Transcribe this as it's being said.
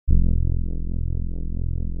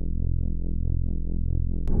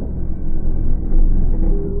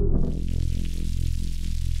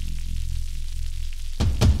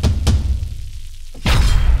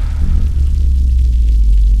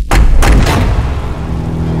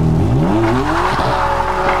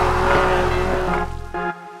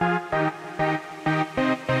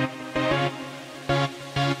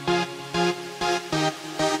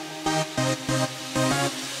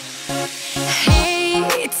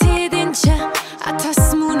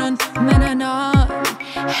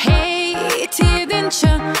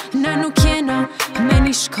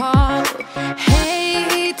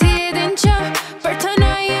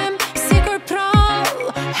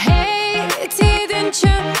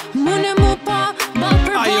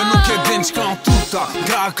tuta.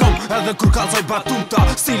 Gra kom edhe kur kalzoj batuta,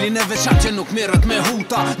 stilin e veçan që nuk mirët me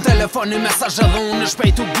huta. Telefoni mesazh edhe unë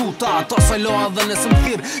shpejt u guta, ato se loa dhe nësë më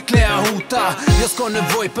thirë klea huta. Jo s'ko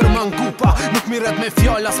nevoj për mangupa, nuk mirët me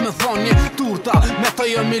fjallas me thonje turta. Me të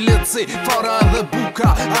jo militsi, fara edhe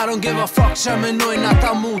buka, I don't give a fuck që menojnë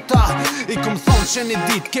ata muta. I kum thonë që një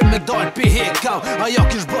dit ke me dal pi hekau, ajo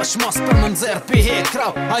kish bësh mos për më nëzër pi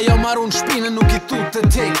hekrau. Ajo marun shpinën nuk i tutë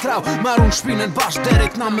të tekrau, marun shpinën bashk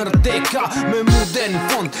derit na mërdeka. Me mude në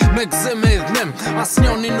fund, me gzim e dhnim, as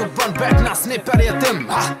njoni nuk bën bek nas një për jetim.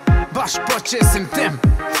 Bashk po qesim tim,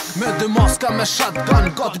 me dy moska me shotgun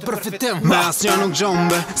gati për fitim. Me asnjë nuk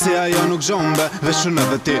gjombe, si ajo nuk gjombe, veç unë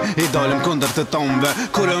edhe ti i dalim kundër të tombe.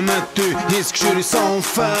 Kur jo me ty, his këshyri sa unë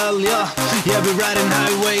fell, ja. Yeah, we riding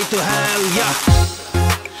highway to hell, yeah.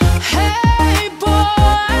 Hey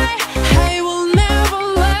boy, I will never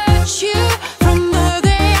let you. From the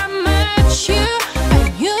day I met you, I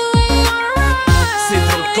knew we were right. Si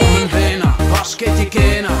të komën vena, bashk e ti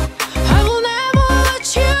kena, I will never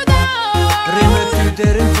let you down. rime ty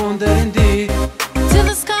derin fund derin dit, Till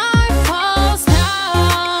the sky falls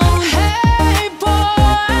down. Hey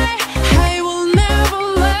boy, I will never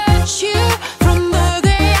let you. From the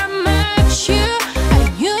day I met you, I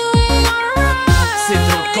knew we were si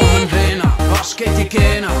të right. komën vena, bashk e ti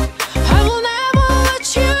kena, I will never let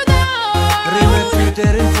you down. rime ty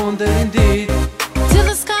derin fund derin dit. Till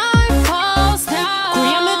the sky falls down. Kur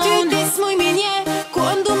jam me ty dis muj mi nje, ku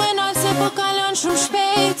ndu me nalë se po kalon shumë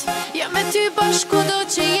shpejt. Jam me ty bashku do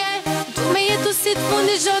që je, du me jetu si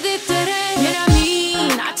t'fundi gjodit të re. Jena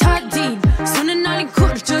min, ata din, sunë nalin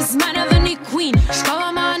kur Jazzmann edhe një queen. Shkova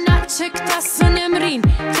ma nat që këta sunë mrin,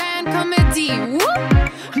 ka janë komedi,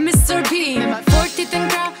 Mr. Bean. Me ma fortit e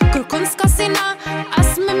ngra, kur kun s'ka si na,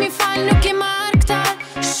 as me mi fal nuk i marrë këta.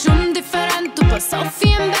 Shumë diferent tu për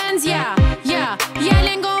Sophie and Benz, yeah. Ja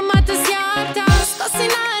lengo ma të zjarta, s'ka si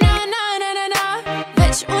na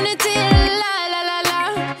veç unë e ti la la la la.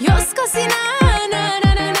 Jo s'ka si na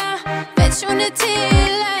veç unë e ti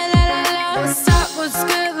la la la la. What's up, what's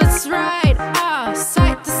good, what's right,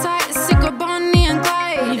 side to side, si ko Bonnie and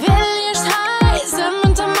Clyde. Nivelli është high,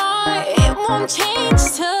 zemën të maj, it won't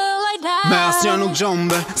change till I die. Me asnjë nuk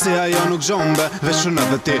gjombe, si ajo nuk gjombe, veç unë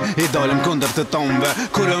edhe ti i dalim kundër të tombe.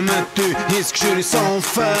 Kur jo me ty, his këshyri sa unë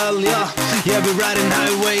fell, ja. Yeah, we riding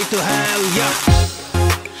highway to hell, yeah.